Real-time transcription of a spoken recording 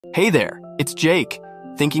Hey there, it's Jake.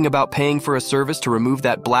 Thinking about paying for a service to remove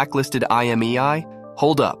that blacklisted IMEI?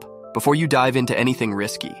 Hold up. Before you dive into anything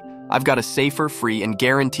risky, I've got a safer, free, and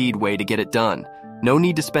guaranteed way to get it done. No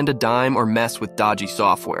need to spend a dime or mess with dodgy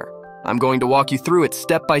software. I'm going to walk you through it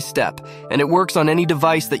step by step, and it works on any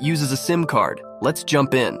device that uses a SIM card. Let's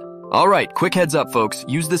jump in. All right, quick heads up, folks.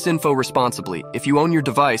 Use this info responsibly. If you own your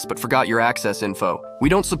device but forgot your access info, we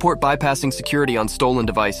don't support bypassing security on stolen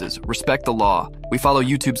devices. Respect the law. We follow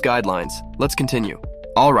YouTube's guidelines. Let's continue.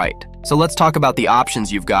 All right, so let's talk about the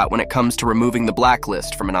options you've got when it comes to removing the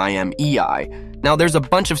blacklist from an IMEI. Now, there's a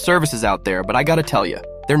bunch of services out there, but I gotta tell you,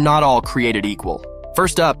 they're not all created equal.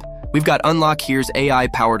 First up, we've got Unlock Here's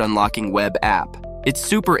AI-powered unlocking web app. It's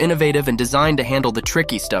super innovative and designed to handle the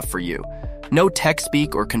tricky stuff for you. No tech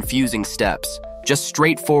speak or confusing steps, just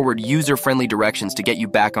straightforward, user-friendly directions to get you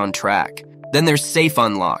back on track. Then there's Safe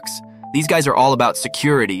Unlocks. These guys are all about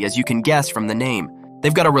security, as you can guess from the name.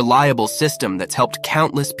 They've got a reliable system that's helped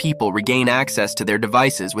countless people regain access to their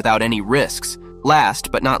devices without any risks.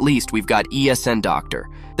 Last but not least, we've got ESN Doctor.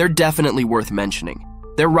 They're definitely worth mentioning.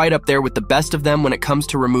 They're right up there with the best of them when it comes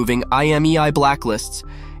to removing IMEI blacklists,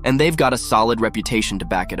 and they've got a solid reputation to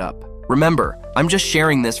back it up. Remember, I'm just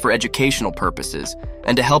sharing this for educational purposes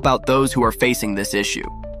and to help out those who are facing this issue.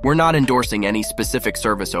 We're not endorsing any specific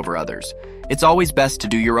service over others. It's always best to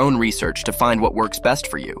do your own research to find what works best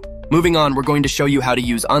for you. Moving on, we're going to show you how to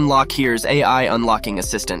use Unlock Here's AI unlocking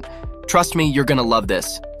assistant. Trust me, you're gonna love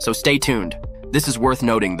this, so stay tuned. This is worth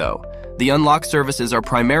noting though. The unlock services are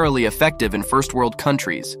primarily effective in first world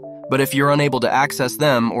countries, but if you're unable to access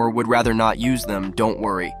them or would rather not use them, don't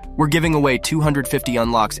worry. We're giving away 250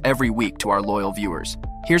 unlocks every week to our loyal viewers.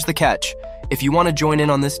 Here's the catch. If you want to join in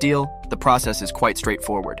on this deal, the process is quite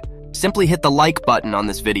straightforward. Simply hit the like button on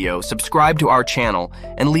this video, subscribe to our channel,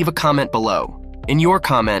 and leave a comment below. In your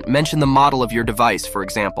comment, mention the model of your device, for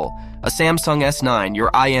example, a Samsung S9,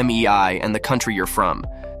 your IMEI, and the country you're from.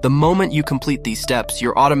 The moment you complete these steps,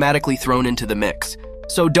 you're automatically thrown into the mix.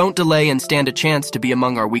 So don't delay and stand a chance to be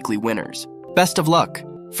among our weekly winners. Best of luck.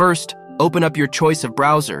 First, open up your choice of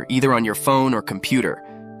browser, either on your phone or computer,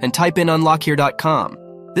 and type in unlockhere.com.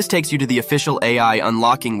 This takes you to the official AI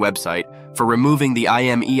unlocking website for removing the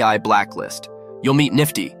IMEI blacklist. You'll meet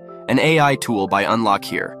Nifty, an AI tool by Unlock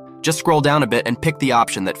Here. Just scroll down a bit and pick the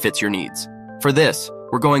option that fits your needs. For this,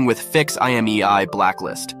 we're going with Fix IMEI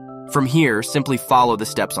Blacklist. From here, simply follow the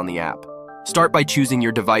steps on the app. Start by choosing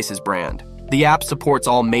your device's brand. The app supports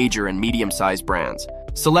all major and medium-sized brands.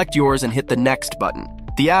 Select yours and hit the Next button.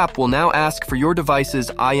 The app will now ask for your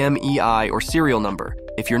device's IMEI or serial number.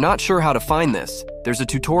 If you're not sure how to find this, there's a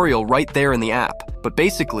tutorial right there in the app. But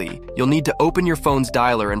basically, you'll need to open your phone's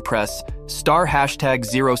dialer and press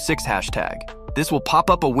 *#06#. This will pop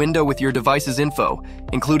up a window with your device's info,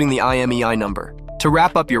 including the IMEI number. To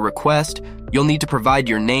wrap up your request, you'll need to provide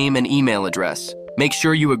your name and email address. Make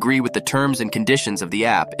sure you agree with the terms and conditions of the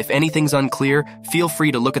app. If anything's unclear, feel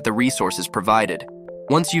free to look at the resources provided.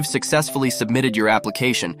 Once you've successfully submitted your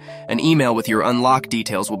application, an email with your unlock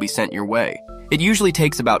details will be sent your way. It usually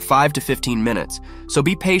takes about 5 to 15 minutes, so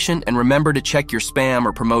be patient and remember to check your spam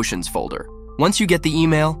or promotions folder. Once you get the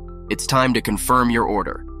email, it's time to confirm your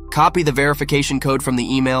order. Copy the verification code from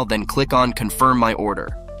the email, then click on Confirm My Order.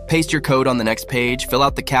 Paste your code on the next page, fill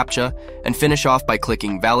out the CAPTCHA, and finish off by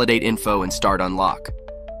clicking Validate Info and Start Unlock.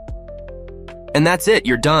 And that's it,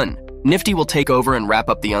 you're done. Nifty will take over and wrap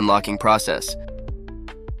up the unlocking process.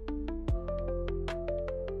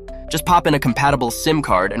 Just pop in a compatible SIM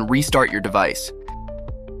card and restart your device.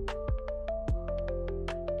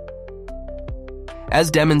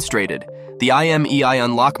 As demonstrated, the IMEI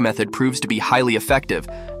unlock method proves to be highly effective,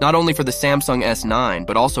 not only for the Samsung S9,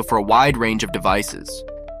 but also for a wide range of devices.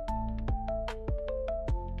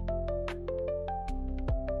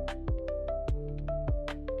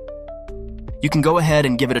 You can go ahead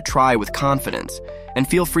and give it a try with confidence, and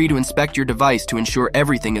feel free to inspect your device to ensure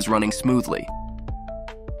everything is running smoothly.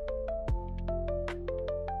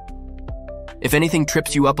 If anything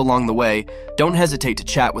trips you up along the way, don't hesitate to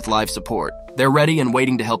chat with live support. They're ready and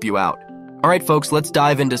waiting to help you out. Alright folks, let's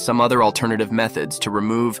dive into some other alternative methods to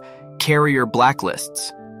remove carrier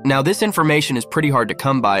blacklists. Now this information is pretty hard to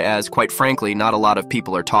come by as, quite frankly, not a lot of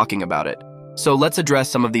people are talking about it. So let's address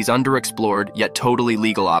some of these underexplored yet totally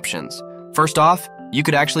legal options. First off, you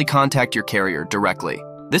could actually contact your carrier directly.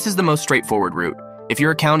 This is the most straightforward route. If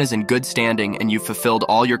your account is in good standing and you've fulfilled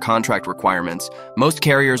all your contract requirements, most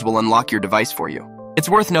carriers will unlock your device for you. It's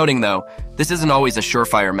worth noting though, this isn't always a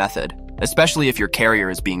surefire method, especially if your carrier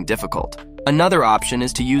is being difficult. Another option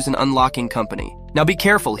is to use an unlocking company. Now be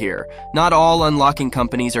careful here. Not all unlocking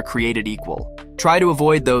companies are created equal. Try to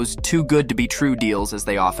avoid those too good to be true deals as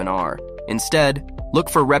they often are. Instead, look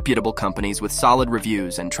for reputable companies with solid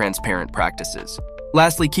reviews and transparent practices.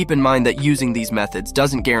 Lastly, keep in mind that using these methods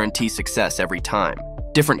doesn't guarantee success every time.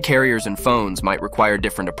 Different carriers and phones might require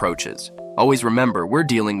different approaches. Always remember, we're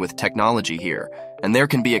dealing with technology here, and there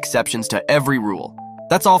can be exceptions to every rule.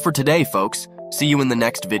 That's all for today, folks. See you in the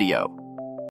next video.